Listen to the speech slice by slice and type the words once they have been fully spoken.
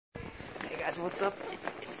Guys, what's up?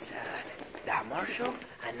 It's the Ammar show,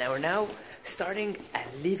 and now we're now starting and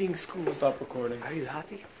leaving school. Stop recording. Are you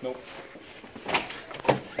happy? Nope.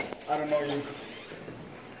 I don't know you.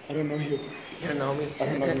 I don't know you. You don't know me? I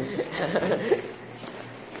don't know you.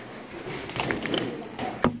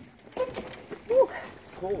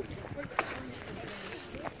 It's cold.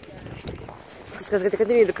 Let's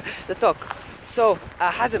continue the talk. So,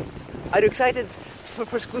 Hazem, are you excited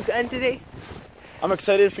for school to end today? I'm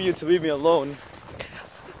excited for you to leave me alone.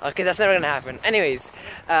 Okay, that's never gonna happen. Anyways,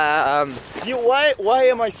 Why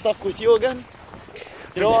am I stuck with you again?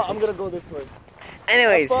 You know what? I'm gonna go this way.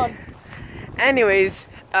 Anyways,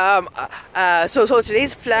 so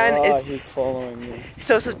today's plan is. He's following me.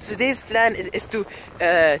 So today's plan is to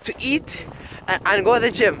eat and go to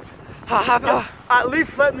the gym. At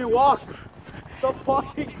least let me walk. Stop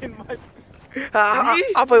walking in my.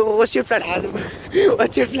 What's your plan, Hazem?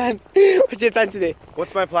 What's your plan? What's your plan today?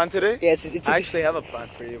 What's my plan today? Yeah, I actually have a plan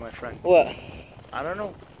for you, my friend. What? I don't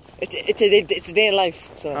know. It's a day in life.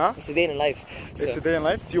 So huh? It's a day in life. So. It's a day in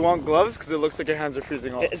life. Do you want gloves? Because it looks like your hands are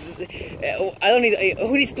freezing off. I don't need.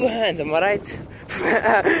 Who needs two hands? Am I right?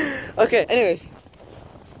 Okay.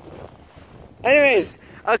 Anyways.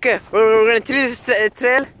 Okay. We're gonna leave this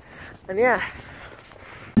trail, and yeah.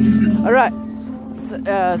 All right.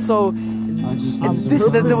 So. I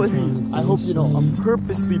hope you know, I'm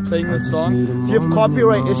purposely playing this song so you have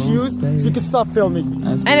copyright issues so you can stop filming me.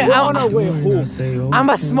 And we're on our way home. I'm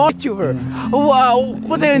a smart tuber.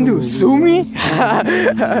 What are they gonna do? Sue me?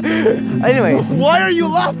 Anyway. Why are you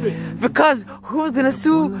laughing? Because who's gonna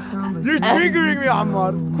sue? You're triggering me,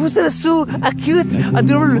 Ammar. Who's gonna sue a cute,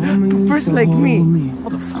 adorable person like me?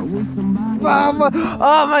 What the fuck?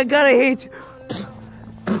 Oh my god, I hate you.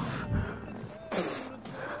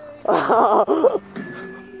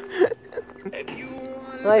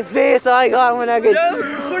 My face, I got when I get. Yeah,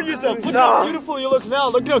 record yourself. Look how beautiful you look now.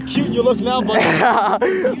 Look how cute you look now, buddy.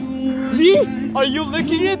 Are you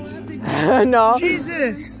licking it? No.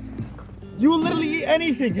 Jesus. You will literally eat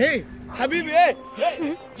anything. Hey, Habibi, hey,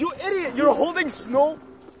 you idiot. You're holding snow.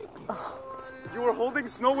 You were holding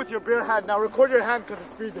snow with your bare hand. Now record your hand because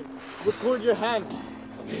it's freezing. Record your hand.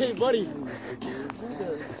 Hey, buddy.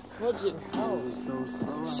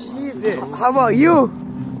 Jesus. How about you?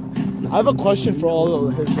 I have a question for all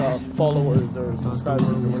of his followers or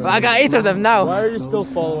subscribers or whatever. I got 8 of them now. Why are you still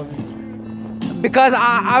following me? Because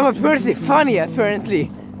I'm apparently funny,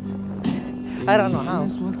 apparently. I don't know how.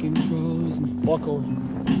 Walk away.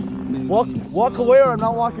 Walk away or I'm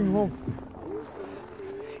not walking home.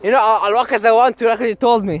 You know, I'll walk as I want to, like you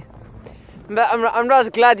told me. But I'm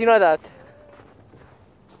not glad you know that.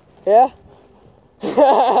 Yeah?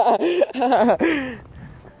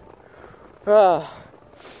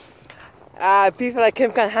 People like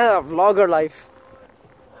him can't handle a vlogger life.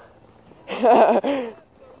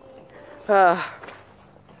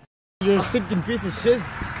 You're a stinking piece of shiz.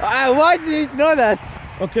 Why did you know that?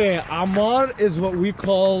 Okay, Ammar is what we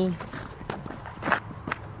call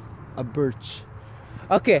a birch.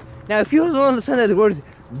 Okay, now if you don't understand the word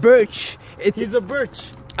birch, he's a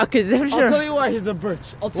birch. Okay, the definition. I'll tell you why he's a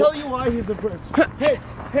birch.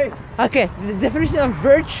 Hey. Okay, the definition of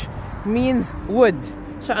birch means wood.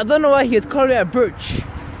 So I don't know why he'd call me a birch.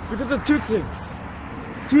 Because of two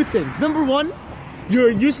things. Number one, you're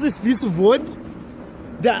a useless piece of wood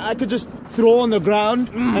that I could just throw on the ground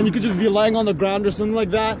and you could just be lying on the ground or something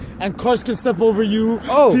like that and cars can step over you.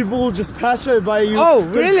 Oh. People will just pass right by you. Oh,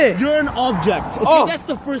 really? You're an object. Okay, oh. That's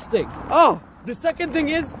the first thing. Oh. The second thing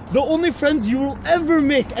is, the only friends you will ever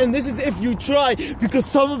make, and this is if you try, because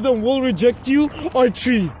some of them will reject you, are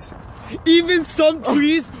trees. Even some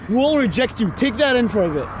trees will reject you. Take that in for a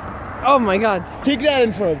bit. Oh my god. Take that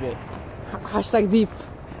in for a bit. Hashtag deep.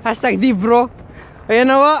 Hashtag deep, bro. You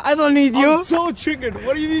know what? I don't need you. I'm so triggered.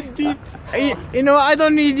 What do you mean deep? You know what? I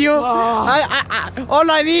don't need you.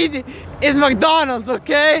 All I need is McDonald's,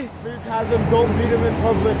 okay? Please, Hazem, don't beat him in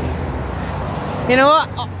public. You know what?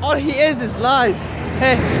 All he is lies.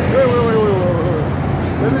 Hey. Wait.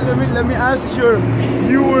 Let me ask your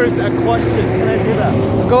viewers a question. Can I do that?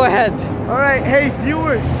 Go ahead. Alright, hey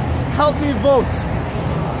viewers, help me vote.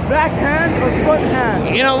 Backhand or front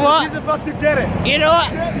hand? You know what? He's about to get it. You know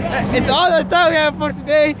what? It's all the time we have for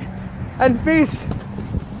today. And peace.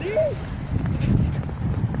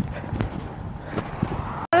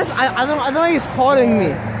 I don't know why he's following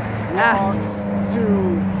me. Want to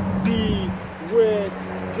be with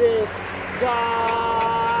this guy.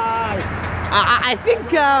 I think Be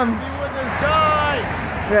with this guy.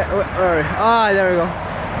 There we go.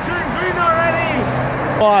 Turn green already.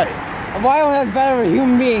 Why? Why am I not better a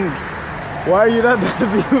human being? Why are you that bad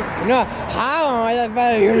of you? No, how am I that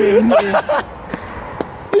bad of human being?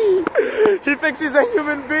 He thinks he's a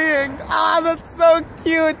human being. Ah, that's so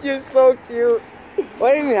cute. You're so cute.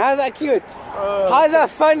 What do you mean? How's that cute? How's that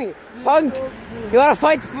funny? Funk? You wanna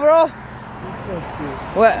fight, bro? You're so cute.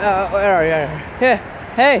 Where are you? Here.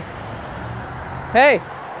 Hey. Hey.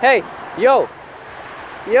 Hey. Yo.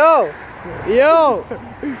 Yo. Yo.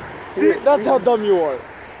 See, that's how dumb you are.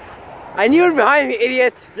 I knew you were behind me,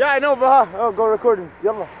 idiot. Yeah, I know, but oh, go record him.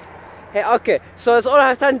 Yalla. Hey, okay. So that's all I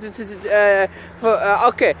have time to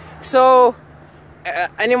okay. So,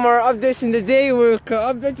 any more updates in the day? We'll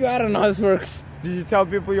update you. I don't know how this works. Did you tell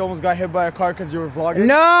people you almost got hit by a car because you were vlogging?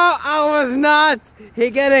 No, I was not. He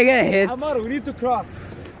gonna get hit. Ammar, we need to cross.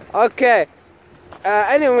 Okay.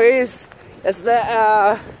 Anyways, it's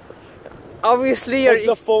the obviously Put you're.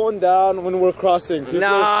 the phone down when we're crossing. People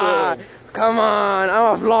Nah, are come on.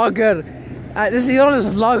 I'm a vlogger. This is all this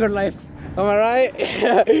vlogger life. Am I right?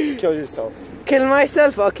 kill yourself. Kill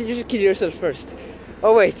myself? Okay, you should kill yourself first.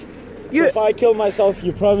 Oh wait. So if I kill myself,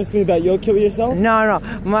 you promise me that you'll kill yourself? No.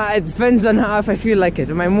 It depends on how if I feel like it,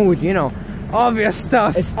 my mood, you know. Obvious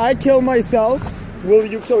stuff. If I kill myself, will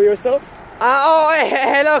you kill yourself? Oh,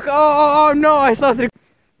 hey, look. Oh, no, I started.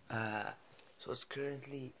 So it's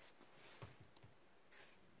currently.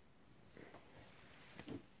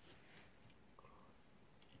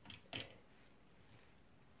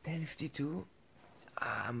 $10:52.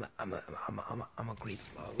 I'm a great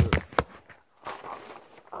vlogger.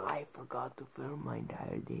 I forgot to film my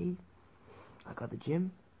entire day. I got the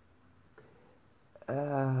gym.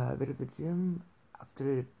 A bit of the gym.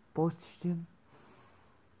 After post-gym.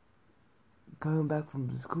 Coming back from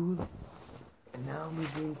the school. And now I'm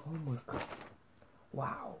doing homework.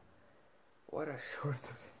 Wow. What a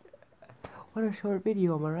short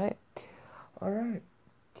video, am I right? Alright.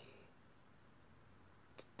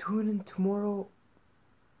 Tune in tomorrow.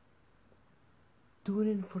 Tune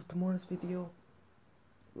in for tomorrow's video.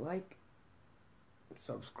 Like,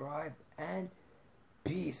 subscribe, and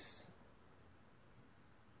peace.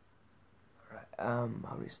 Alright,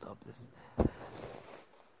 how do we stop this?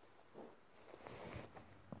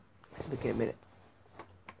 Let's make it a minute.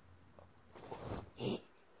 He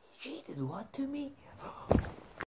did what to me?